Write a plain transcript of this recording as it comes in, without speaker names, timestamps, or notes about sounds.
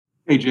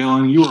Hey,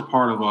 Jalen, you were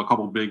part of a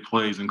couple big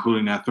plays,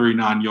 including that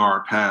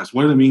 39-yard pass.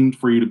 What did it mean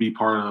for you to be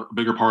part of a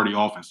bigger part of the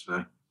offense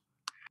today?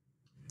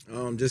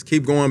 Just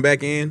keep going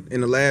back in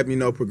the lab,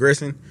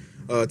 progressing,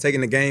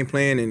 taking the game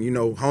plan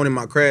and, honing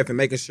my craft and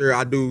making sure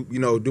I do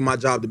my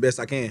job the best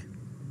I can.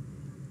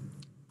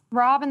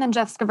 Rob and then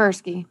Jeff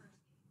Skaversky.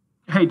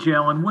 Hey,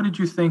 Jalen, what did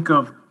you think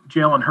of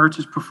Jalen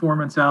Hurts'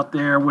 performance out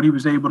there, what he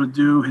was able to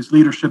do, his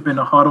leadership in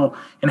the huddle,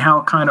 and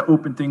how it kind of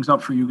opened things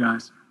up for you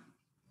guys?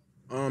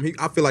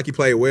 I feel like he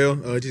played well.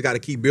 Just got to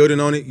keep building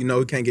on it. He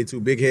can't get too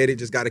big-headed.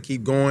 Just got to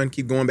keep going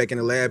back in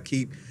the lab,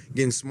 keep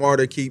getting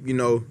smarter, keep,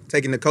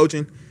 taking the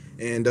coaching,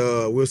 and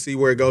we'll see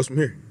where it goes from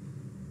here.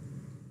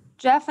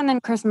 Jeff and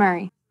then Chris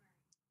Murray.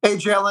 Hey,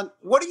 Jalen,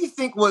 what do you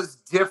think was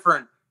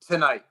different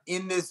tonight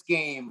in this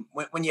game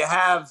when you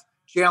have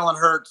Jalen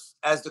Hurts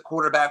as the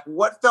quarterback?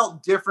 What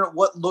felt different?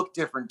 What looked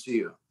different to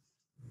you?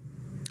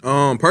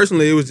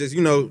 Personally, it was just,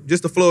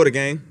 just the flow of the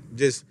game.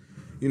 Just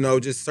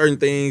certain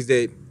things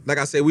that, like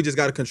I said, we just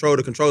got to control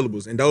the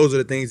controllables. And those are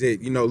the things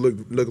that,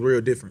 look real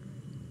different.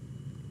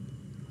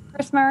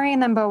 Chris Murray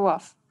and then Bo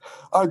Wolf.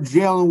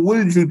 Jalen, what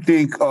did you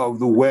think of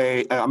the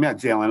way, not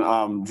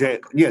Jalen,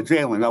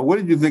 Jalen. What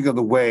did you think of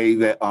the way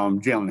that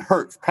Jalen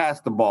Hurts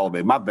passed the ball a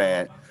bit? My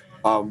bad.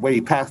 Way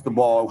he passed the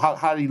ball.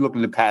 How did he look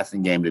in the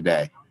passing game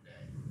today?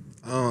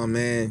 Oh,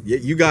 man.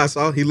 You guys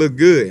saw he looked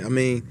good. I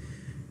mean,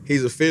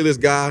 he's a fearless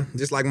guy,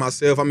 just like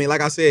myself. I mean, like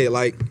I said,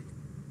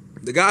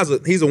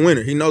 he's a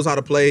winner. He knows how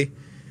to play.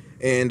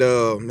 And,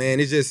 man,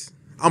 it's just,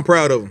 I'm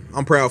proud of him.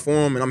 I'm proud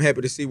for him, and I'm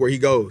happy to see where he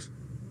goes.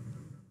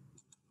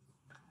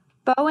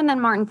 Bo and then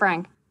Martin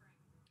Frank.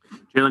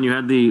 Jalen, you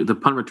had the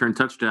punt return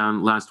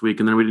touchdown last week,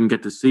 and then we didn't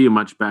get to see you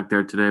much back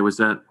there today. Was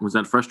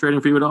that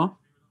frustrating for you at all?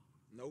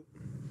 Nope.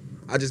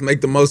 I just make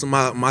the most of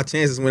my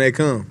chances when they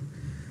come.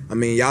 I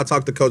mean, y'all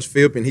talked to Coach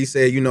Philp, and he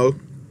said, he's going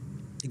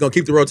to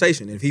keep the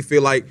rotation. If he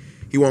feel like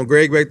he want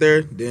Greg back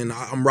there, then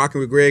I'm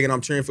rocking with Greg, and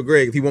I'm cheering for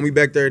Greg. If he want me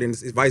back there, then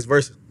it's vice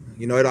versa.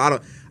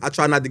 I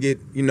try not to get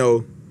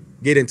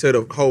into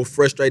the whole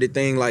frustrated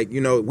thing.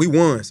 We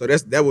won, so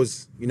that's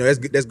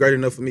great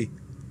enough for me.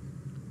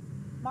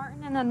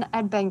 Martin and then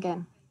Ed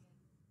Benkin.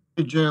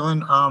 Hey,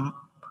 Jalen.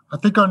 I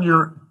think on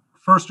your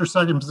first or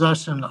second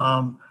possession,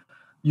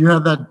 you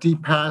had that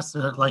deep pass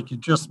that you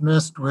just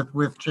missed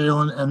with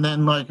Jalen, and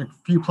then a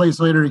few plays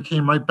later, he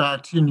came right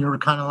back to you, and you were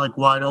kind of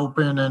wide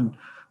open and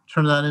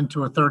turned that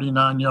into a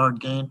 39-yard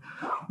gain.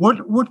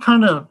 What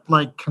kind of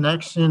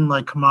connection,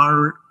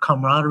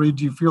 camaraderie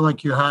do you feel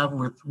like you have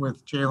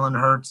with Jalen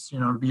Hurts,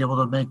 to be able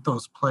to make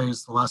those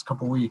plays the last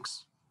couple of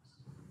weeks?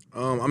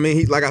 I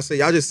mean, like I said,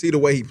 y'all just see the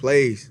way he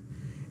plays.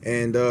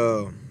 And,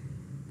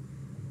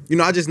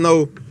 I just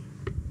know,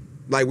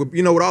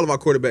 with all of our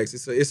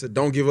quarterbacks, it's a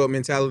don't give up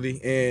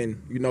mentality.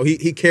 And,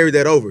 he carried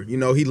that over.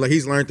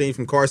 He's learned things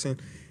from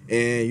Carson.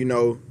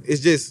 And,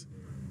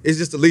 it's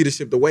just the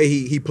leadership, the way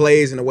he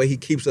plays and the way he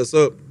keeps us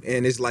up.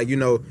 And it's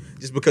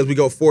just because we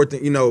go fourth,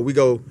 we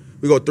go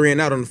 3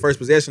 and out on the first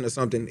possession or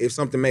something, if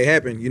something may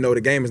happen,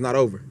 the game is not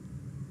over.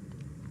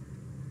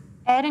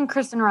 Ed and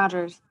Kristen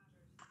Rogers.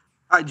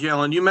 Hi,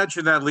 Jalen. You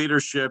mentioned that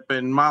leadership,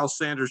 and Miles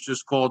Sanders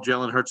just called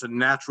Jalen Hurts a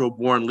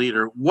natural-born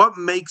leader. What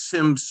makes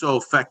him so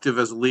effective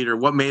as a leader?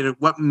 What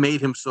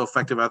made him so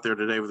effective out there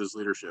today with his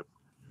leadership?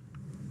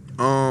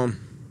 I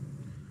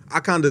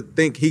kind of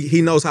think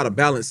he knows how to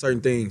balance certain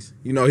things.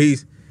 He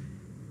knows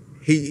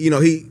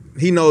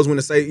when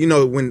to say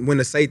when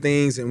to say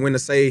things and when to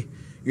say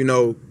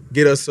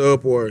get us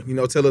up or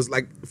tell us,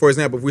 for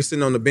example, if we're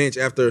sitting on the bench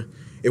or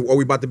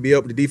we about to be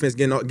up, the defense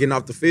getting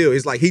off the field.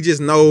 It's he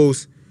just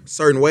knows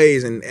certain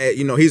ways, and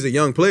he's a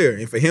young player,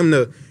 and for him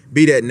to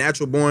be that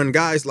natural born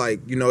guy,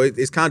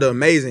 it's kind of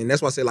amazing.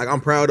 That's why I say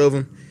I'm proud of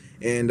him,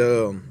 and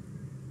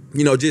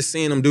just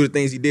seeing him do the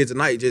things he did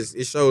tonight,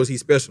 it shows he's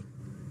special.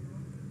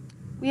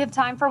 We have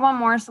time for one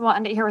more, so we'll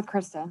end it here with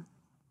Krista.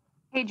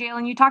 Hey,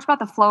 Jalen, you talked about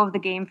the flow of the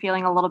game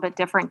feeling a little bit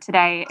different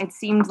today. It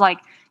seemed like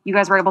you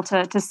guys were able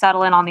to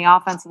settle in on the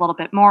offense a little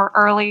bit more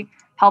early.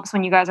 Helps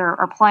when you guys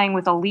are playing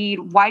with a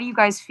lead. Why do you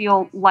guys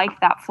feel like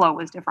that flow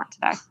was different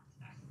today?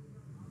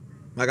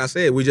 Like I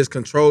said, we just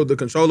controlled the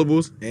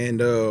controllables,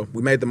 and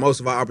we made the most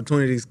of our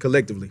opportunities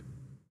collectively.